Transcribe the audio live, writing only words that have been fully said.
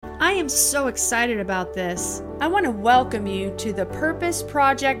I am so excited about this. I want to welcome you to the Purpose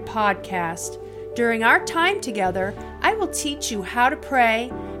Project podcast. During our time together, I will teach you how to pray,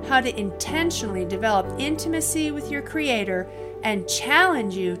 how to intentionally develop intimacy with your Creator, and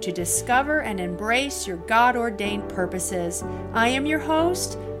challenge you to discover and embrace your God-ordained purposes. I am your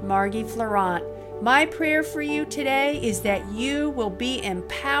host, Margie Florent. My prayer for you today is that you will be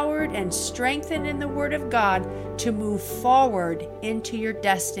empowered and strengthened in the Word of God to move forward into your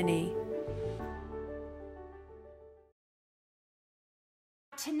destiny.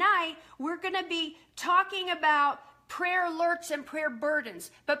 Tonight, we're going to be talking about prayer alerts and prayer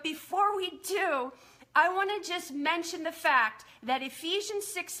burdens. But before we do, I want to just mention the fact that Ephesians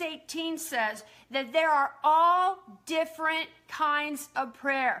 6:18 says that there are all different kinds of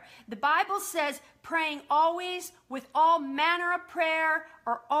prayer. The Bible says praying always with all manner of prayer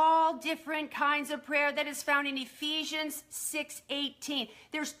or all different kinds of prayer. That is found in Ephesians 6:18.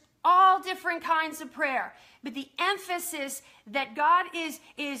 There's all different kinds of prayer. But the emphasis that God is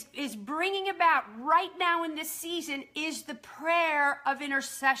bringing about right now in this season is the prayer of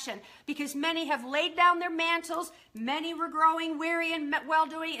intercession. Because many have laid down their mantles, many were growing weary and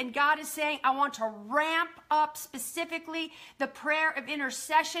well-doing, and God is saying, I want to ramp up specifically the prayer of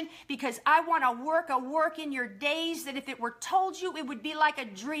intercession because I want to work a work in your days that if it were told you, it would be like a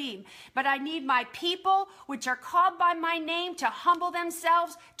dream. But I need my people, which are called by my name, to humble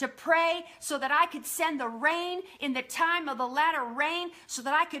themselves, to pray so that I could send the rain in the time of the latter rain so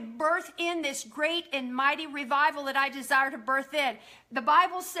that I could birth in this great and mighty revival that I desire to birth in. The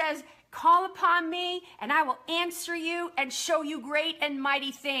Bible says, call upon me and I will answer you and show you great and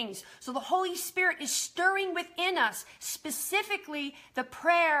mighty things. So the Holy Spirit is stirring within us, specifically the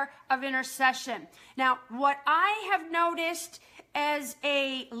prayer of intercession. Now, what I have noticed as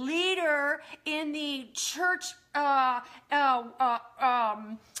a leader in the church,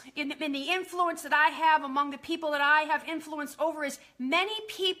 in the influence that I have among the people that I have influence over, is many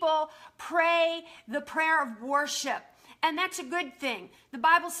people pray the prayer of worship. And that's a good thing. The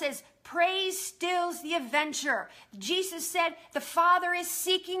Bible says, praise stills the avenger. Jesus said, the Father is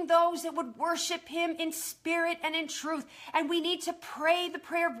seeking those that would worship him in spirit and in truth. And we need to pray the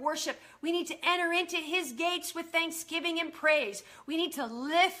prayer of worship. We need to enter into his gates with thanksgiving and praise. We need to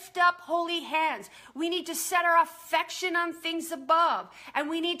lift up holy hands. We need to set our affection on things above. And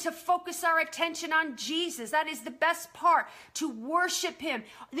we need to focus our attention on Jesus. That is the best part, to worship him.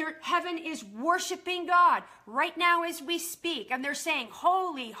 Heaven is worshiping God right now as we speak. And they're saying,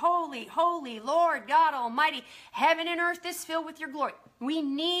 holy, holy, holy, Lord God Almighty. Heaven and earth is filled with your glory. We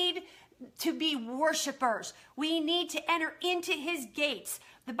need to be worshipers. We need to enter into his gates.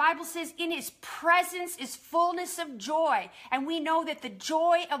 The Bible says in his presence is fullness of joy. And we know that the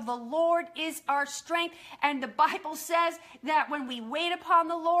joy of the Lord is our strength. And the Bible says that when we wait upon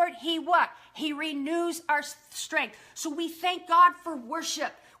the Lord, he what? He renews our strength. So we thank God for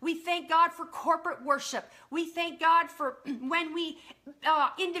worship. We thank God for corporate worship. We thank God for when we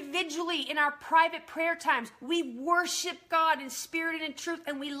individually in our private prayer times, we worship God in spirit and in truth,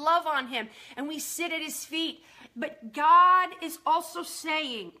 and we love on him, and we sit at his feet. But God is also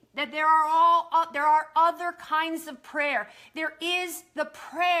saying that there are other kinds of prayer. There is the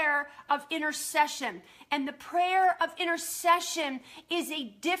prayer of intercession. And the prayer of intercession is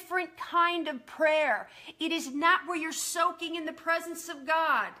a different kind of prayer. It is not where you're soaking in the presence of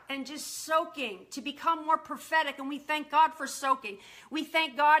God and just soaking to become more prophetic. And we thank God for soaking. We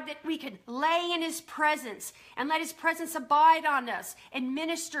thank God that we can lay in his presence and let his presence abide on us and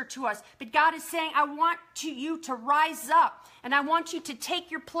minister to us. But God is saying, I want you to rise up and I want you to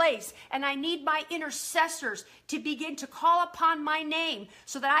take your place. And I need my intercessors to begin to call upon my name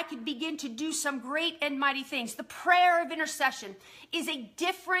so that I can begin to do some great and mighty things. The prayer of intercession is a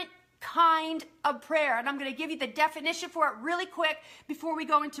different kind of prayer. And I'm going to give you the definition for it really quick before we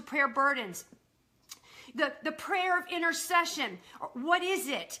go into prayer burdens. The prayer of intercession, what is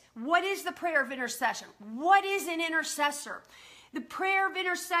it? What is the prayer of intercession? What is an intercessor? The prayer of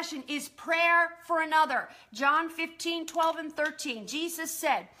intercession is prayer for another. John 15:12-13. Jesus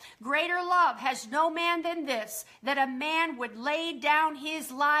said, greater love has no man than this, that a man would lay down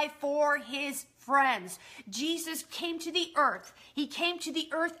his life for his friends. Jesus came to the earth. He came to the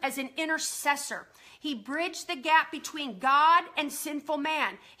earth as an intercessor. He bridged the gap between God and sinful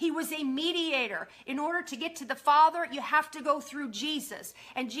man. He was a mediator. In order to get to the Father, you have to go through Jesus.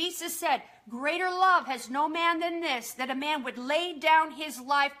 And Jesus said, greater love has no man than this, that a man would lay down his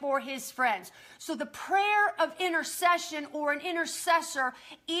life for his friends. So the prayer of intercession or an intercessor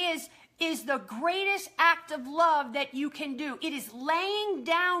is is the greatest act of love that you can do. It is laying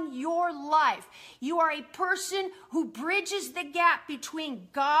down your life. You are a person who bridges the gap between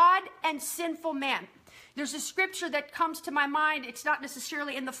God and sinful man. There's a scripture that comes to my mind. It's not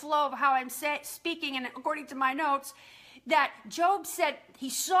necessarily in the flow of how I'm speaking, and according to my notes, that Job said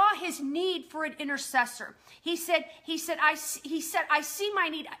he saw his need for an intercessor. He said, I see my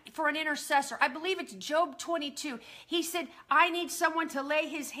need for an intercessor. I believe it's Job 22. He said, I need someone to lay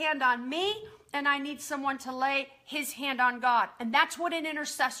his hand on me, and I need someone to lay his hand on God. And that's what an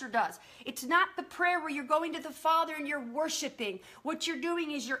intercessor does. It's not the prayer where you're going to the Father and you're worshiping. What you're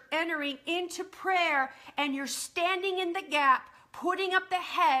doing is you're entering into prayer and you're standing in the gap, putting up the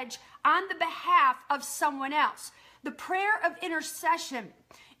hedge on the behalf of someone else. The prayer of intercession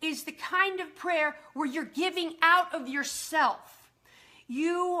is the kind of prayer where you're giving out of yourself.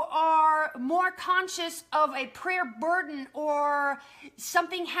 You are more conscious of a prayer burden or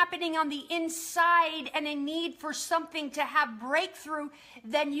something happening on the inside and a need for something to have breakthrough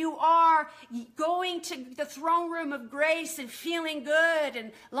than you are going to the throne room of grace and feeling good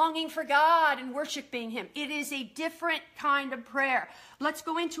and longing for God and worshiping Him. It is a different kind of prayer. Let's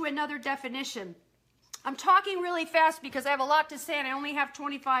go into another definition. I'm talking really fast because I have a lot to say and I only have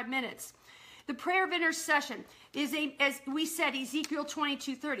 25 minutes. The prayer of intercession is as we said, Ezekiel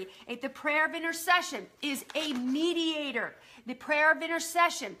 22:30. The prayer of intercession is a mediator. The prayer of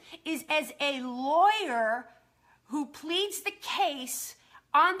intercession is as a lawyer who pleads the case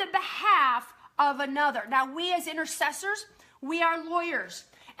on the behalf of another. Now, we as intercessors, we are lawyers,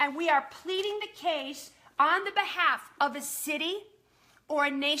 and we are pleading the case on the behalf of a city or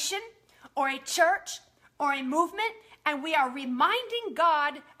a nation or a church or a movement, and we are reminding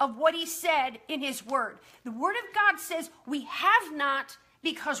God of what He said in His Word. The Word of God says we have not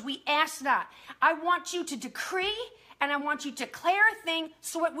because we ask not. I want you to decree and I want you to declare a thing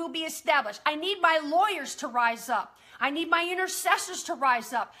so it will be established. I need my lawyers to rise up. I need my intercessors to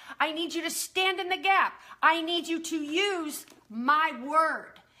rise up. I need you to stand in the gap. I need you to use my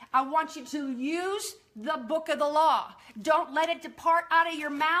Word. I want you to use the book of the law. Don't let it depart out of your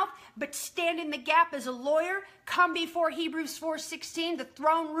mouth, but stand in the gap as a lawyer. Come before Hebrews 4:16, the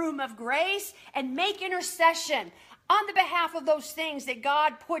throne room of grace, and make intercession on the behalf of those things that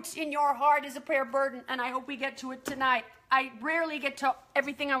God puts in your heart as a prayer burden. And I hope we get to it tonight. I rarely get to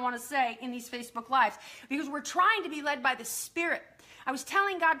everything I want to say in these Facebook Lives because we're trying to be led by the Spirit. I was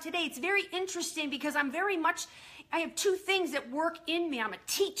telling God today, it's very interesting because I have two things that work in me. I'm a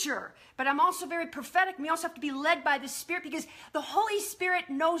teacher, but I'm also very prophetic. We also have to be led by the Spirit because the Holy Spirit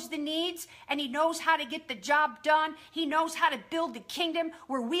knows the needs and He knows how to get the job done. He knows how to build the kingdom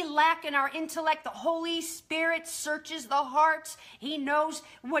where we lack in our intellect. The Holy Spirit searches the hearts. He knows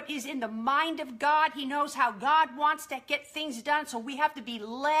what is in the mind of God. He knows how God wants to get things done. So we have to be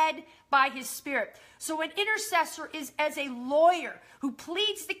led by His Spirit. So an intercessor is as a lawyer who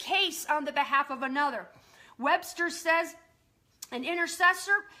pleads the case on the behalf of another. Webster says an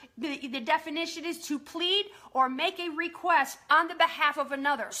intercessor, the definition is to plead or make a request on the behalf of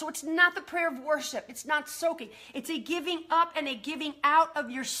another. So it's not the prayer of worship. It's not soaking. It's a giving up and a giving out of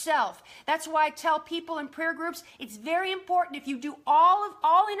yourself. That's why I tell people in prayer groups, it's very important if you do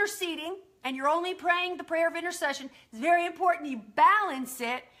all interceding and you're only praying the prayer of intercession, it's very important you balance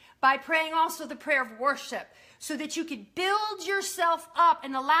it by praying also the prayer of worship so that you can build yourself up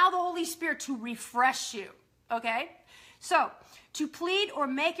and allow the Holy Spirit to refresh you. Okay? So, to plead or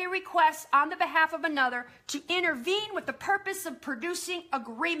make a request on the behalf of another, to intervene with the purpose of producing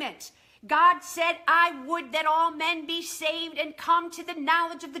agreement. God said, I would that all men be saved and come to the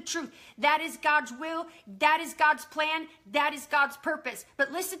knowledge of the truth. That is God's will. That is God's plan. That is God's purpose.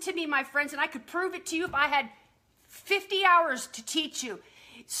 But listen to me, my friends, and I could prove it to you if I had 50 hours to teach you.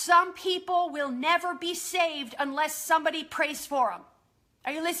 Some people will never be saved unless somebody prays for them.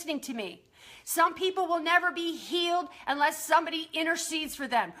 Are you listening to me? Some people will never be healed unless somebody intercedes for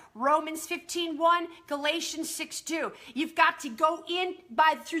them. Romans 15:1, Galatians 6:2. You've got to go in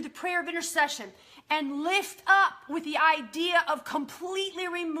through the prayer of intercession and lift up with the idea of completely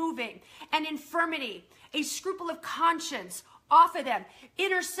removing an infirmity, a scruple of conscience off of them.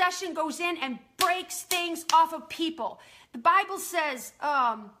 Intercession goes in and breaks things off of people. The Bible says,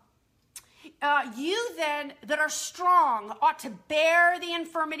 you then that are strong ought to bear the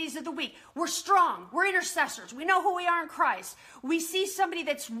infirmities of the weak. We're strong. We're intercessors. We know who we are in Christ. We see somebody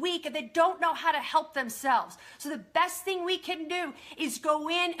that's weak and they don't know how to help themselves. So the best thing we can do is go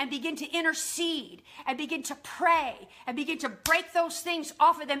in and begin to intercede and begin to pray and begin to break those things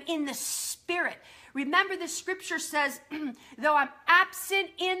off of them in the Spirit. Remember, the scripture says, though I'm absent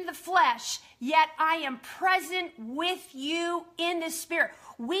in the flesh, yet I am present with you in the Spirit.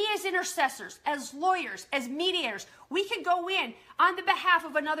 We as intercessors, as lawyers, as mediators, we can go in on the behalf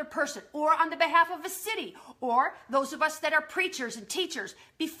of another person or on the behalf of a city or those of us that are preachers and teachers.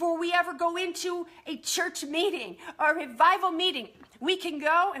 Before we ever go into a church meeting or a revival meeting, we can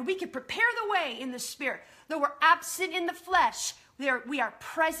go and we can prepare the way in the Spirit. Though we're absent in the flesh, we are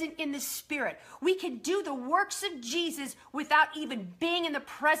present in the Spirit. We can do the works of Jesus without even being in the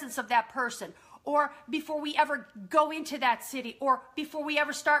presence of that person, or before we ever go into that city, or before we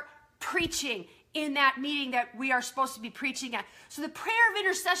ever start preaching in that meeting that we are supposed to be preaching at. So the prayer of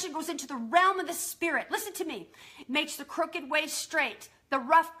intercession goes into the realm of the Spirit. Listen to me. It makes the crooked way straight, the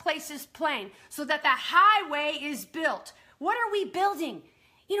rough places plain, so that the highway is built. What are we building?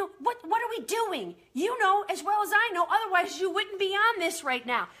 You know, what are we doing? You know as well as I know, otherwise you wouldn't be on this right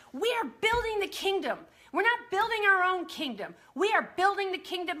now. We are building the kingdom. We're not building our own kingdom. We are building the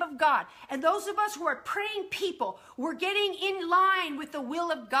kingdom of God. And those of us who are praying people, we're getting in line with the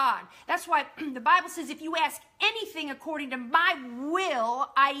will of God. That's why the Bible says, if you ask anything according to my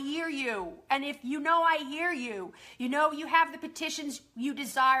will, I hear you. And if you know I hear you, you know you have the petitions you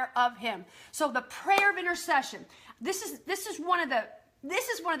desire of him. So the prayer of intercession, this is one of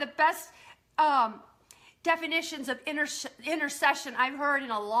the best definitions of intercession I've heard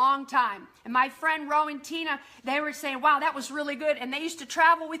in a long time. And my friend Ro and Tina, they were saying, wow, that was really good. And they used to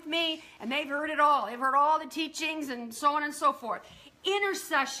travel with me, and they've heard it all. They've heard all the teachings and so on and so forth.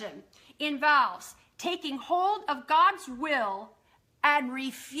 Intercession involves taking hold of God's will and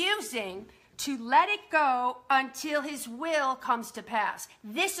refusing to let it go until his will comes to pass.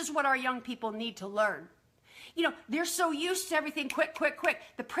 This is what our young people need to learn. You know, they're so used to everything quick, quick, quick.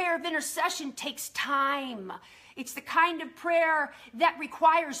 The prayer of intercession takes time. It's the kind of prayer that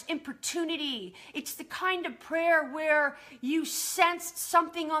requires importunity. It's the kind of prayer where you sense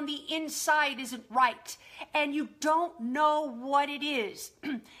something on the inside isn't right and you don't know what it is.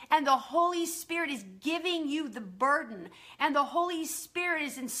 And the Holy Spirit is giving you the burden. And the Holy Spirit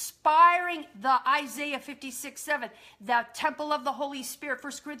is inspiring the Isaiah 56:7, the temple of the Holy Spirit,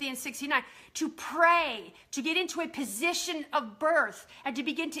 1 Corinthians 6:9, to pray, to get into a position of birth and to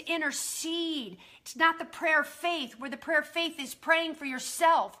begin to intercede. It's not the prayer of faith, where the prayer of faith is praying for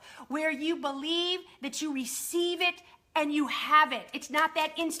yourself, where you believe that you receive it and you have it. It's not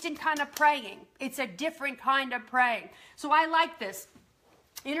that instant kind of praying. It's a different kind of praying. So I like this.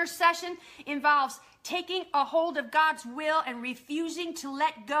 Intercession involves taking a hold of God's will and refusing to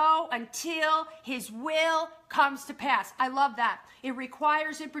let go until his will comes to pass. I love that. It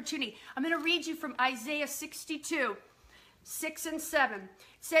requires importunity. I'm going to read you from Isaiah 62, 6 and 7. It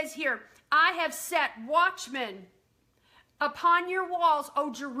says here, I have set watchmen upon your walls,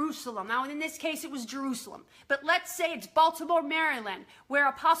 O Jerusalem. Now, in this case, it was Jerusalem. But let's say it's Baltimore, Maryland, where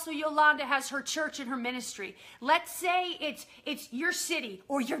Apostle Yolanda has her church and her ministry. Let's say it's your city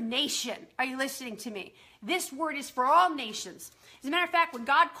or your nation. Are you listening to me? This word is for all nations. As a matter of fact, when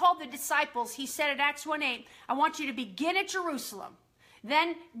God called the disciples, he said in Acts 1:8, I want you to begin at Jerusalem,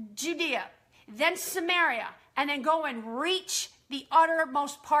 then Judea, then Samaria, and then go and reach the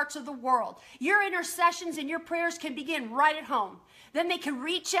uttermost parts of the world. Your intercessions and your prayers can begin right at home. Then they can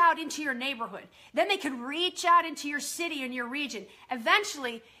reach out into your neighborhood. Then they can reach out into your city and your region.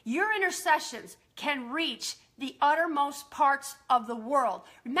 Eventually, your intercessions can reach the uttermost parts of the world.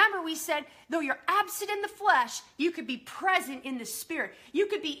 Remember, we said, though you're absent in the flesh, you could be present in the Spirit. You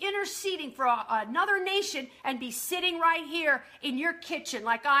could be interceding for another nation and be sitting right here in your kitchen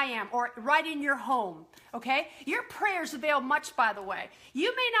like I am, or right in your home, okay? Your prayers avail much, by the way.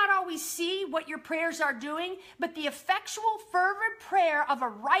 You may not always see what your prayers are doing, but the effectual, fervent prayer of a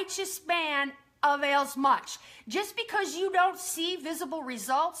righteous man avails much. Just because you don't see visible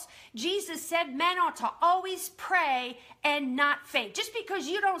results, Jesus said men ought to always pray and not faint. Just because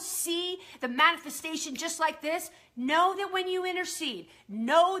you don't see the manifestation just like this, know that when you intercede,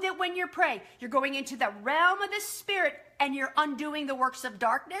 know that when you're praying, you're going into the realm of the Spirit and you're undoing the works of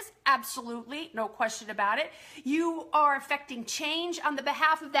darkness. Absolutely, no question about it. You are affecting change on the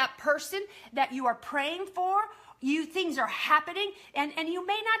behalf of that person that you are praying for. Things are happening, and you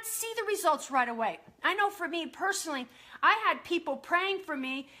may not see the results right away. I know for me personally, I had people praying for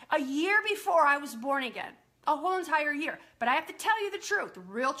me a year before I was born again, a whole entire year. But I have to tell you the truth. The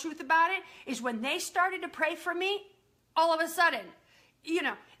real truth about it is when they started to pray for me, all of a sudden, you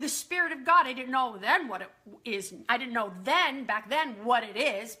know, the Spirit of God, I didn't know then what it is. I didn't know then, back then, what it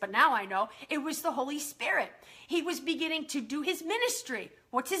is, but now I know. It was the Holy Spirit. He was beginning to do his ministry.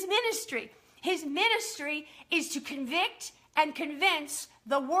 What's his ministry? His ministry is to convict and convince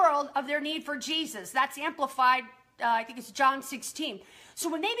the world of their need for Jesus. That's amplified, I think it's John 16. So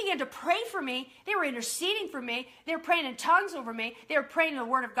when they began to pray for me, they were interceding for me. They were praying in tongues over me. They were praying the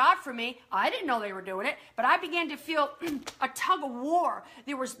word of God for me. I didn't know they were doing it, but I began to feel a tug of war.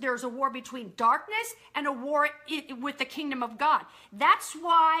 There was a war between darkness and a war with the kingdom of God. That's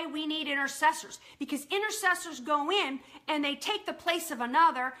why we need intercessors, because intercessors go in and they take the place of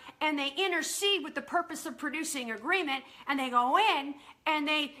another and they intercede with the purpose of producing agreement, and they go in and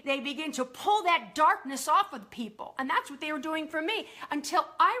they begin to pull that darkness off of people. And that's what they were doing for me until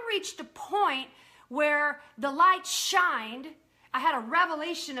I reached a point where the light shined. I had a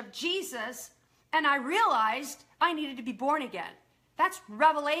revelation of Jesus, and I realized I needed to be born again. That's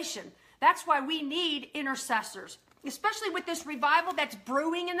revelation. That's why we need intercessors. Especially with this revival that's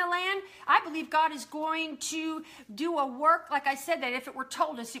brewing in the land, I believe God is going to do a work, like I said, that if it were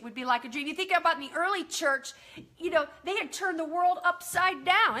told us, it would be like a dream. You think about in the early church, they had turned the world upside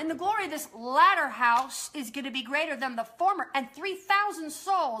down. And the glory of this latter house is going to be greater than the former. And 3,000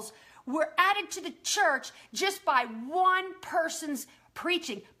 souls were added to the church just by one person's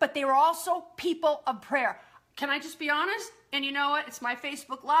preaching. But they were also people of prayer. Can I just be honest? And you know what? It's my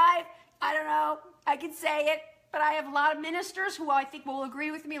Facebook Live. I don't know. I can say it. But I have a lot of ministers who I think will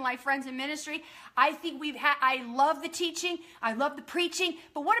agree with me, like friends in ministry. I think I love the teaching. I love the preaching.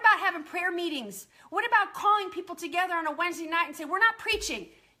 But what about having prayer meetings? What about calling people together on a Wednesday night and say, we're not preaching.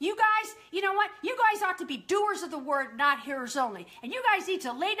 You guys, you know what? You guys ought to be doers of the word, not hearers only. And you guys need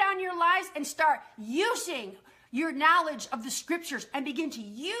to lay down your lives and start using your knowledge of the scriptures and begin to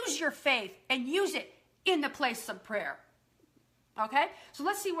use your faith and use it in the place of prayer. Okay, so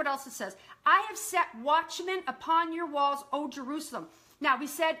let's see what else it says. I have set watchmen upon your walls, O Jerusalem. Now, we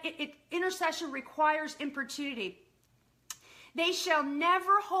said intercession requires importunity. They shall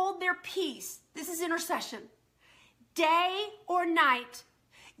never hold their peace. This is intercession. Day or night,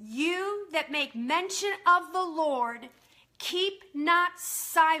 you that make mention of the Lord, keep not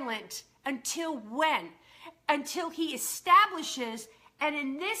silent until when? Until he establishes, and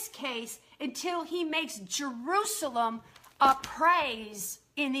in this case, until he makes Jerusalem a praise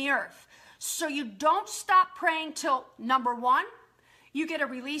in the earth. So you don't stop praying till, number one, you get a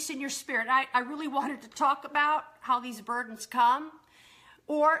release in your spirit. I really wanted to talk about how these burdens come.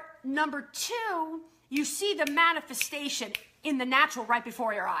 Or number two, you see the manifestation in the natural right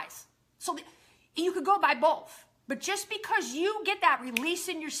before your eyes. So you could go by both. But just because you get that release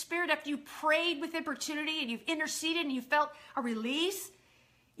in your spirit after you prayed with importunity and you've interceded and you felt a release,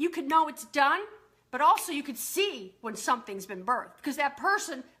 you could know it's done. But also you could see when something's been birthed. Because that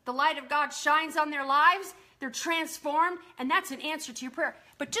person, the light of God shines on their lives, they're transformed, and that's an answer to your prayer.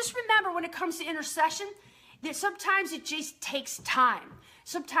 But just remember when it comes to intercession, that sometimes it just takes time.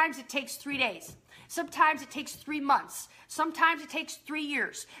 Sometimes it takes 3 days. Sometimes it takes 3 months. Sometimes it takes 3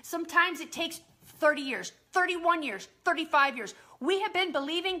 years. Sometimes it takes 30 years, 31 years, 35 years. We have been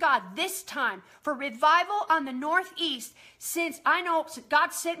believing God this time for revival on the Northeast since I know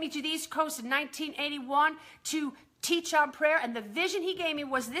God sent me to the East Coast in 1981 to teach on prayer. And the vision he gave me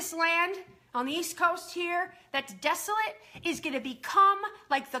was this land on the East Coast here that's desolate is going to become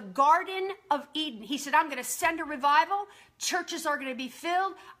like the Garden of Eden. He said, I'm going to send a revival. Churches are going to be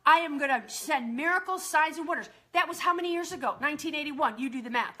filled. I am going to send miracles, signs, and wonders. That was how many years ago? 1981. You do the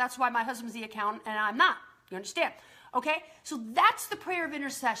math. That's why my husband's the accountant and I'm not. You understand? Okay, so that's the prayer of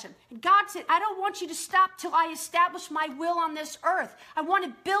intercession. And God said, I don't want you to stop till I establish my will on this earth. I want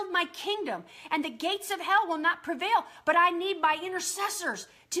to build my kingdom, and the gates of hell will not prevail. But I need my intercessors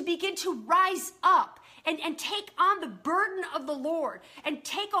to begin to rise up and take on the burden of the Lord and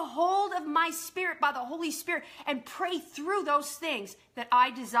take a hold of my spirit by the Holy Spirit and pray through those things that I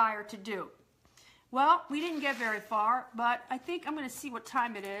desire to do. Well, we didn't get very far, but I think I'm going to see what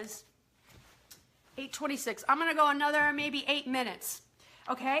time it is. 8:26. I'm going to go another maybe 8 minutes.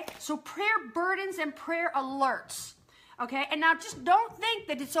 Okay? So prayer burdens and prayer alerts. Okay? And now just don't think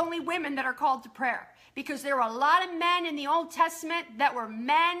that it's only women that are called to prayer. Because there were a lot of men in the Old Testament that were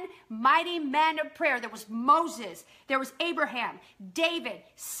men, mighty men of prayer. There was Moses. There was Abraham, David,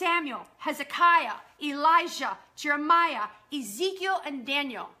 Samuel, Hezekiah, Elijah, Jeremiah, Ezekiel, and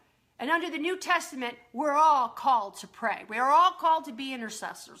Daniel. And under the New Testament, we're all called to pray. We are all called to be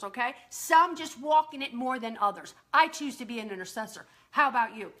intercessors, okay? Some just walk in it more than others. I choose to be an intercessor. How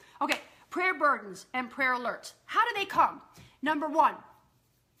about you? Okay, prayer burdens and prayer alerts. How do they come? Number one,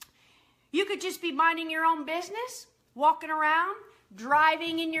 you could just be minding your own business, walking around,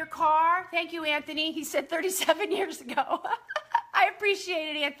 driving in your car. Thank you, Anthony. He said 37 years ago. I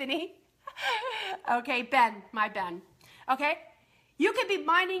appreciate it, Anthony. Okay, Ben, my Ben. Okay? You could be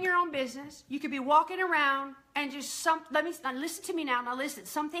minding your own business. You could be walking around and just listen to me now. Now listen,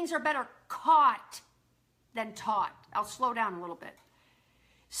 some things are better caught than taught. I'll slow down a little bit.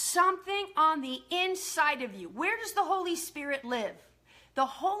 something on the inside of you. Where does the Holy Spirit live? The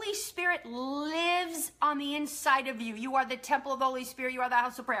Holy Spirit lives on the inside of you. You are the temple of the Holy Spirit. You are the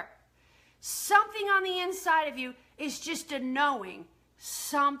house of prayer. Something on the inside of you is just a knowing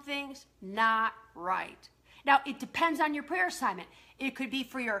something's not right. Now, it depends on your prayer assignment. It could be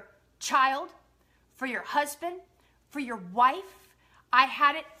for your child, for your husband, for your wife. I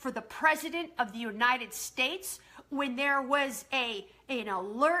had it for the President of the United States when there was an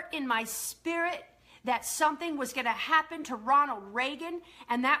alert in my spirit that something was going to happen to Ronald Reagan,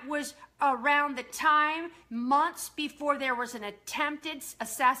 and that was around the time, months before there was an attempted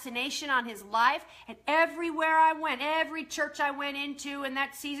assassination on his life. And everywhere I went, every church I went into in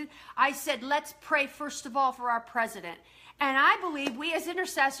that season, I said, let's pray first of all for our president. And I believe we as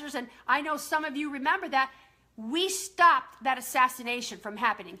intercessors, and I know some of you remember that, we stopped that assassination from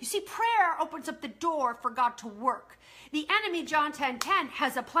happening. You see, prayer opens up the door for God to work. The enemy, John 10:10,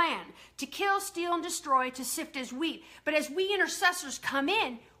 has a plan to kill, steal, and destroy, to sift as wheat. But as we intercessors come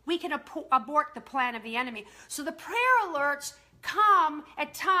in, we can abort the plan of the enemy. So the prayer alerts come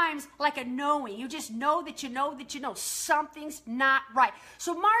at times like a knowing. You just know that you know that you know something's not right.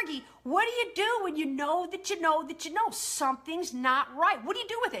 So Margie, what do you do when you know that you know that you know something's not right? What do you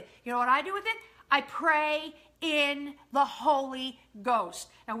do with it? You know what I do with it? I pray in the Holy Ghost.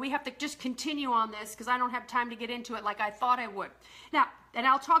 Now we have to just continue on this because I don't have time to get into it like I thought I would. Now, and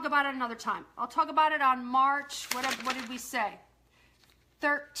I'll talk about it another time. I'll talk about it on March, what did we say?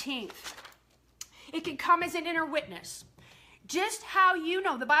 13th. It can come as an inner witness. Just how you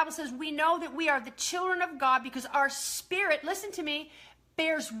know, the Bible says we know that we are the children of God because our spirit, listen to me,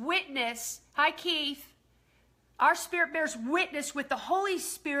 bears witness. Hi, Keith. Our spirit bears witness with the Holy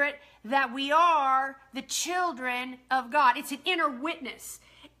Spirit that we are the children of God. It's an inner witness.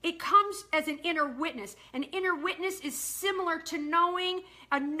 It comes as an inner witness. An inner witness is similar to knowing,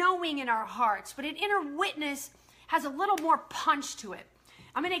 a knowing in our hearts. But an inner witness has a little more punch to it.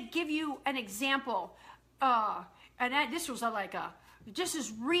 I'm going to give you an example. This was just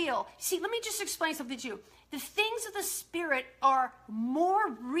as real. See, let me just explain something to you. The things of the Spirit are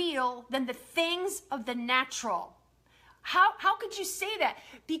more real than the things of the natural. How could you say that?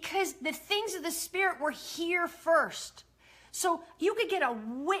 Because the things of the Spirit were here first. So you could get a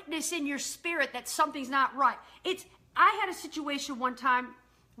witness in your spirit that something's not right. I had a situation one time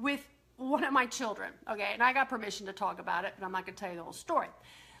with one of my children, okay, and I got permission to talk about it, but I'm not going to tell you the whole story.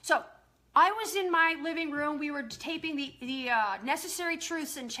 So I was in my living room. We were taping the Necessary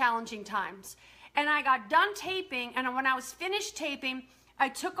Truths in Challenging Times. And I got done taping, and when I was finished taping, I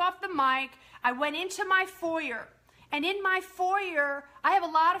took off the mic. I went into my foyer. And in my foyer, I have a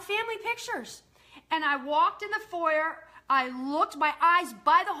lot of family pictures. And I walked in the foyer. I looked. My eyes,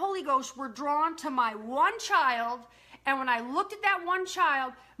 by the Holy Ghost, were drawn to my one child. And when I looked at that one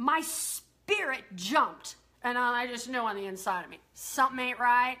child, my spirit jumped. And I just knew on the inside of me, something ain't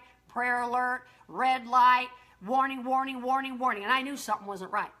right. Prayer alert, red light, warning, warning, warning, warning. And I knew something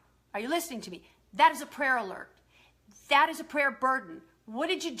wasn't right. Are you listening to me? That is a prayer alert. That is a prayer burden. What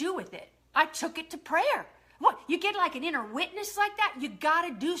did you do with it? I took it to prayer. What? You get like an inner witness like that? You got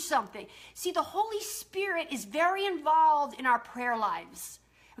to do something. See, the Holy Spirit is very involved in our prayer lives.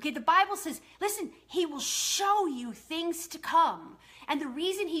 Okay, the Bible says, listen, He will show you things to come. And the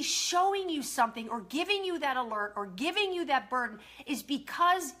reason He's showing you something or giving you that alert or giving you that burden is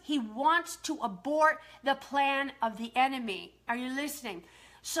because He wants to abort the plan of the enemy. Are you listening?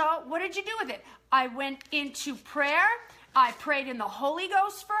 So what did you do with it? I went into prayer. I prayed in the Holy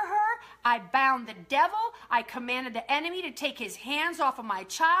Ghost for her. I bound the devil. I commanded the enemy to take his hands off of my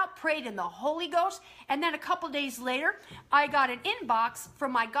child, prayed in the Holy Ghost. And then a couple days later, I got an inbox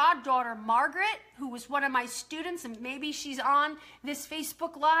from my goddaughter, Margaret, who was one of my students, and maybe she's on this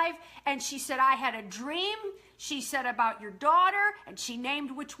Facebook Live. And she said, I had a dream. She said about your daughter, and she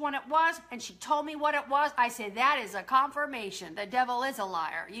named which one it was, and she told me what it was. I said, that is a confirmation. The devil is a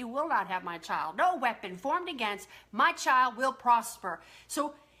liar. You will not have my child. No weapon formed against my child will prosper.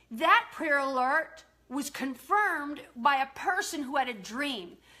 So that prayer alert was confirmed by a person who had a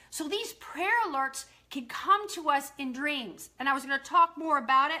dream. So these prayer alerts can come to us in dreams. And I was going to talk more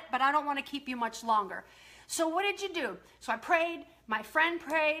about it, but I don't want to keep you much longer. So what did you do? So I prayed, my friend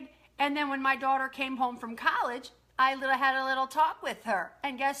prayed, and then when my daughter came home from college, I had a little talk with her.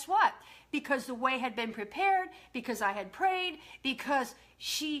 And guess what? Because the way had been prepared, because I had prayed, because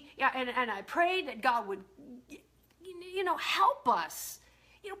and I prayed that God would, help us.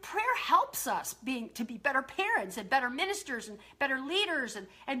 Prayer helps us to be better parents and better ministers and better leaders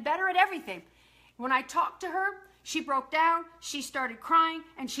and better at everything. When I talked to her, she broke down, she started crying,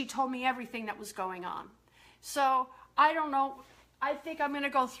 and she told me everything that was going on. So I don't know. I think I'm going to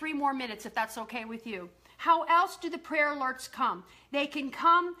go 3 more minutes if that's okay with you. How else do the prayer alerts come? They can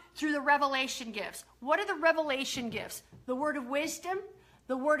come through the revelation gifts. What are the revelation gifts? The word of wisdom,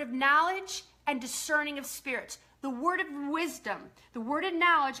 the word of knowledge, and discerning of spirits. The word of wisdom, the word of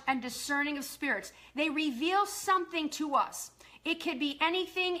knowledge, and discerning of spirits. They reveal something to us. It could be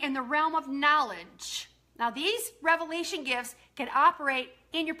anything in the realm of knowledge. Now, these revelation gifts can operate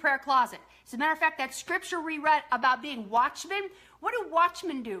in your prayer closet. As a matter of fact, that scripture we read about being watchmen, what do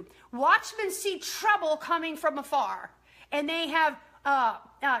watchmen do? Watchmen see trouble coming from afar, and they have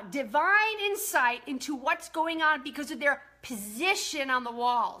divine insight into what's going on because of their position on the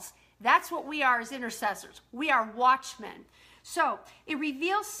walls. That's what we are as intercessors. We are watchmen. So it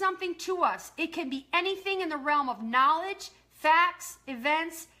reveals something to us. It can be anything in the realm of knowledge, facts,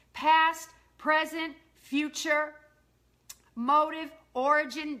 events, past, present, future, motive,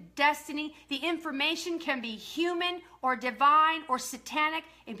 origin, destiny. The information can be human or divine or satanic.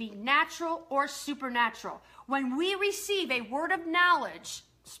 It can be natural or supernatural. When we receive a word of knowledge,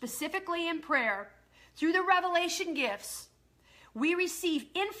 specifically in prayer, through the revelation gifts, we receive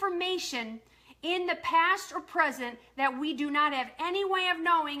information in the past or present that we do not have any way of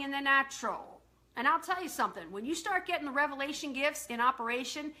knowing in the natural. And I'll tell you something, when you start getting the revelation gifts in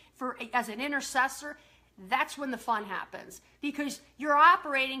operation as an intercessor, that's when the fun happens, because you're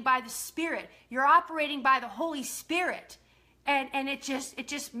operating by the Spirit. You're operating by the Holy Spirit. And it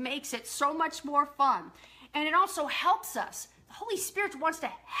just makes it so much more fun. And it also helps us. The Holy Spirit wants to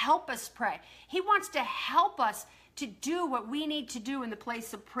help us pray. He wants to help us to do what we need to do in the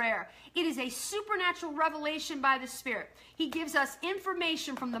place of prayer. It is a supernatural revelation by the Spirit. He gives us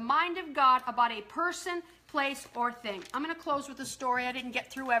information from the mind of God about a person, place, or thing. I'm going to close with a story. I didn't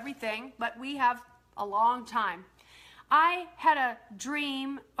get through everything, but we have a long time. I had a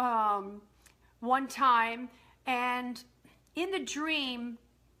dream one time, and in the dream,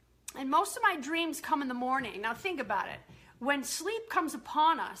 and most of my dreams come in the morning. Now think about it. When sleep comes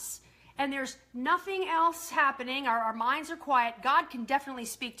upon us and there's nothing else happening, our minds are quiet, God can definitely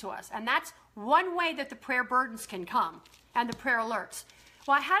speak to us. And that's one way that the prayer burdens can come and the prayer alerts.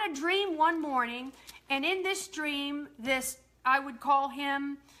 Well, I had a dream one morning, and in this dream, I would call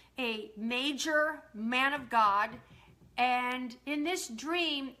him a major man of God, and in this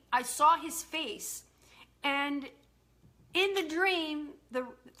dream I saw his face, and in the dream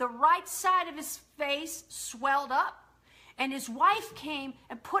the right side of his face swelled up, and his wife came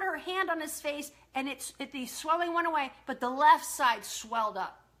and put her hand on his face, and the swelling went away, but the left side swelled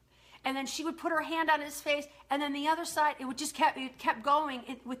up. And then she would put her hand on his face, and then the other side, it kept going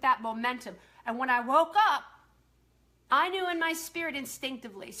with that momentum. And when I woke up, I knew in my spirit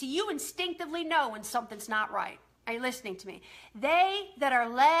instinctively. See, you instinctively know when something's not right. Are you listening to me? They that are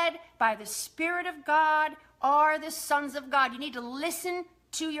led by the Spirit of God are the sons of God. You need to listen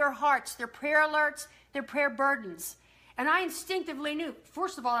to your hearts, their prayer alerts, their prayer burdens. And I instinctively knew,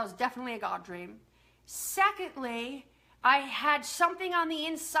 first of all, that was definitely a God dream. Secondly, I had something on the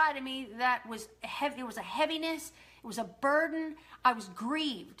inside of me that was heavy. It was a heaviness. It was a burden. I was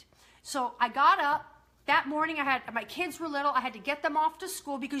grieved. So I got up. That morning, my kids were little. I had to get them off to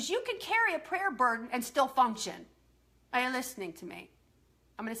school, because you can carry a prayer burden and still function. Are you listening to me?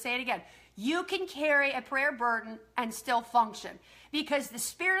 I'm going to say it again. You can carry a prayer burden and still function, because the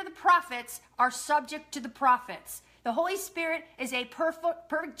spirit of the prophets are subject to the prophets. The Holy Spirit is a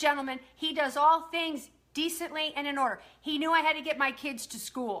perfect gentleman. He does all things decently and in order. He knew I had to get my kids to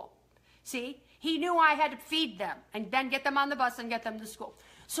school. See? He knew I had to feed them and then get them on the bus and get them to school.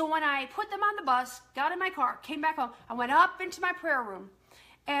 So when I put them on the bus, got in my car, came back home, I went up into my prayer room,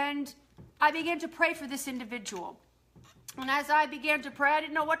 and I began to pray for this individual. And as I began to pray, I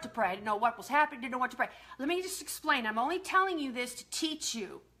didn't know what to pray. I didn't know what was happening, didn't know what to pray. Let me just explain. I'm only telling you this to teach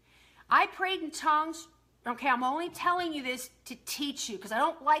you. I prayed in tongues. Okay, I'm only telling you this to teach you, because I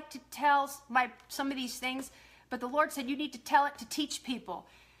don't like to tell some of these things, but the Lord said you need to tell it to teach people.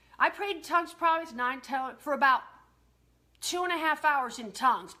 I prayed in tongues probably for about 2.5 hours in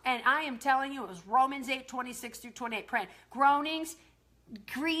tongues, and I am telling you, it was Romans 8:26-28 praying. Groanings,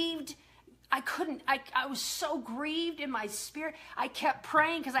 grieved. I was so grieved in my spirit. I kept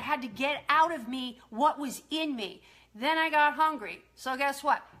praying because I had to get out of me what was in me. Then I got hungry. So guess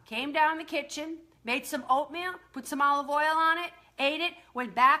what? Came down in the kitchen, made some oatmeal, put some olive oil on it, ate it,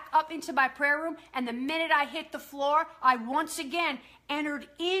 went back up into my prayer room, and the minute I hit the floor, I once again entered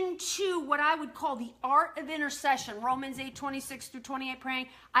into what I would call the art of intercession. Romans 8:26-28 praying.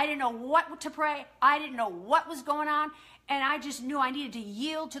 I didn't know what to pray. I didn't know what was going on, and I just knew I needed to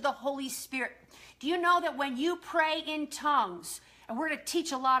yield to the Holy Spirit. Do you know that when you pray in tongues, and we're going to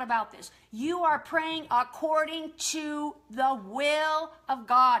teach a lot about this. You are praying according to the will of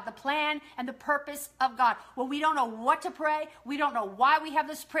God, the plan and the purpose of God. Well, we don't know what to pray. We don't know why we have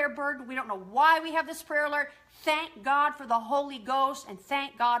this prayer burden. We don't know why we have this prayer alert. Thank God for the Holy Ghost, and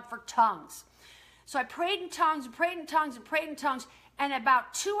thank God for tongues. So I prayed in tongues and prayed in tongues and prayed in tongues. And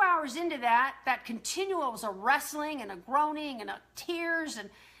about 2 hours into that continual was a wrestling and a groaning and a tears. And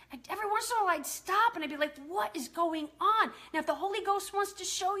every once in a while I'd stop and I'd be like, what is going on? Now, if the Holy Ghost wants to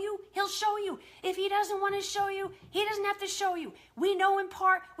show you, he'll show you. If he doesn't want to show you, he doesn't have to show you. We know in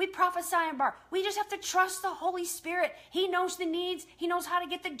part, we prophesy in part. We just have to trust the Holy Spirit. He knows the needs. He knows how to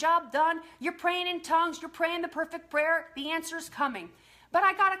get the job done. You're praying in tongues. You're praying the perfect prayer. The answer is coming. But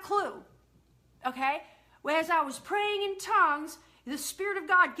I got a clue. Okay? Well, as I was praying in tongues, the Spirit of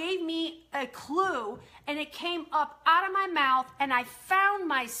God gave me a clue, and it came up out of my mouth, and I found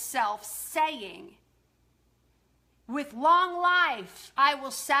myself saying, with long life, I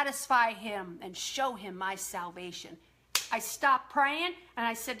will satisfy him and show him my salvation. I stopped praying, and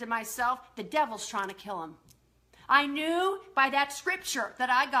I said to myself, the devil's trying to kill him. I knew by that scripture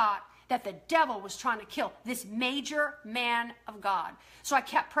that I got that the devil was trying to kill this major man of God. So I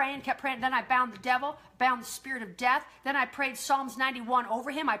kept praying. Then I bound the devil, bound the spirit of death. Then I prayed Psalms 91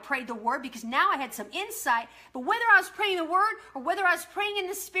 over him. I prayed the word because now I had some insight. But whether I was praying the word or whether I was praying in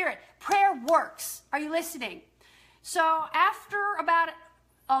the spirit, prayer works. Are you listening? So after about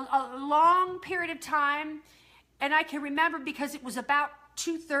a long period of time, and I can remember because it was about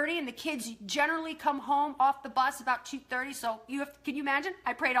 2:30, and the kids generally come home off the bus about 2:30. So can you imagine?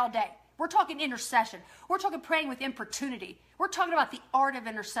 I prayed all day. We're talking intercession. We're talking praying with importunity. We're talking about the art of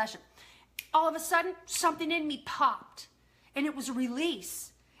intercession. All of a sudden, something in me popped, and it was a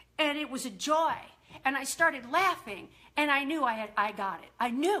release, and it was a joy, and I started laughing, and I knew I got it. I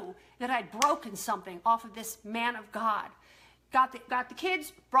knew that I'd broken something off of this man of God. Got the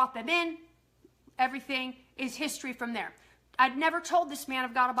kids, brought them in. Everything is history from there. I'd never told this man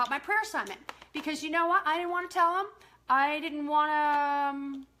of God about my prayer assignment because you know what? I didn't want to tell him. I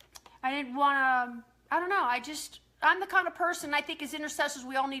don't know. I'm the kind of person, I think as intercessors,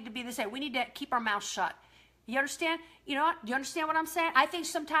 we all need to be the same. We need to keep our mouth shut. You understand? You know what? Do you understand what I'm saying? I think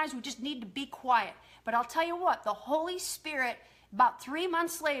sometimes we just need to be quiet. But I'll tell you what, the Holy Spirit, about 3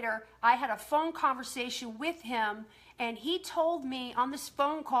 months later, I had a phone conversation with him, and he told me on this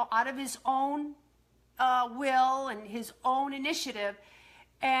phone call out of his own will and his own initiative,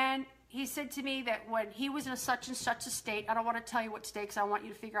 and he said to me that when he was in a such and such a state, I don't want to tell you what state because I want you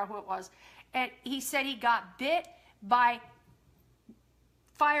to figure out who it was, and he said he got bit by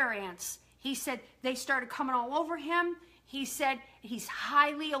fire ants. He said they started coming all over him. He said he's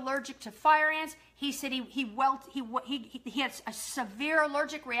highly allergic to fire ants. He said he had a severe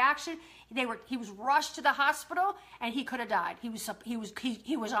allergic reaction. He was rushed to the hospital and he could have died. He was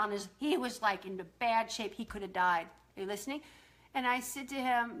like in bad shape. He could have died. Are you listening? And I said to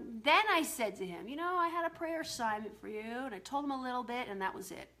him, you know, I had a prayer assignment for you, and I told him a little bit, and that was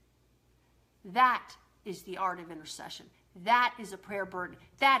it. That is the art of intercession. That is a prayer burden.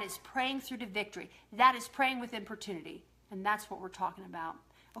 That is praying through to victory. That is praying with importunity. And that's what we're talking about.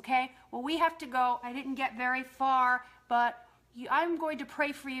 Okay? Well, we have to go. I didn't get very far, but I'm going to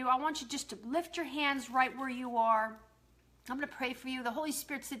pray for you. I want you just to lift your hands right where you are. I'm going to pray for you. The Holy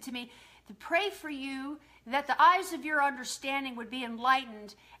Spirit said to me to pray for you that the eyes of your understanding would be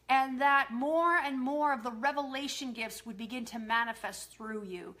enlightened and that more and more of the revelation gifts would begin to manifest through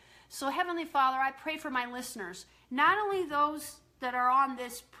you. So, Heavenly Father, I pray for my listeners, not only those that are on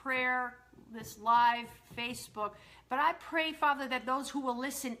this prayer, this live Facebook, but I pray, Father, that those who will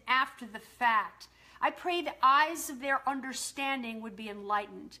listen after the fact, I pray the eyes of their understanding would be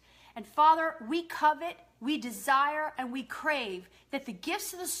enlightened. And Father, we covet, we desire, and we crave that the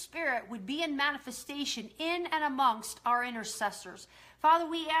gifts of the Spirit would be in manifestation in and amongst our intercessors. Father,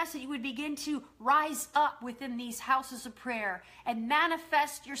 we ask that you would begin to rise up within these houses of prayer and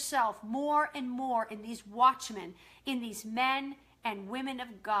manifest yourself more and more in these watchmen, in these men and women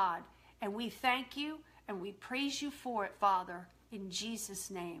of God. And we thank you and we praise you for it, Father, in Jesus'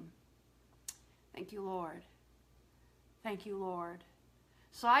 name. Thank you, Lord. Thank you, Lord.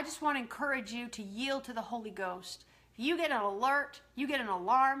 So I just want to encourage you to yield to the Holy Ghost. If you get an alert, you get an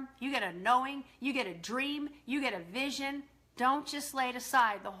alarm, you get a knowing, you get a dream, you get a vision, don't just lay it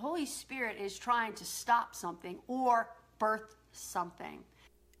aside. The Holy Spirit is trying to stop something or birth something.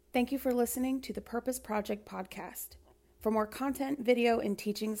 Thank you for listening to the Purpose Project podcast. For more content, video, and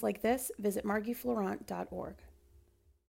teachings like this, visit margieflorent.org.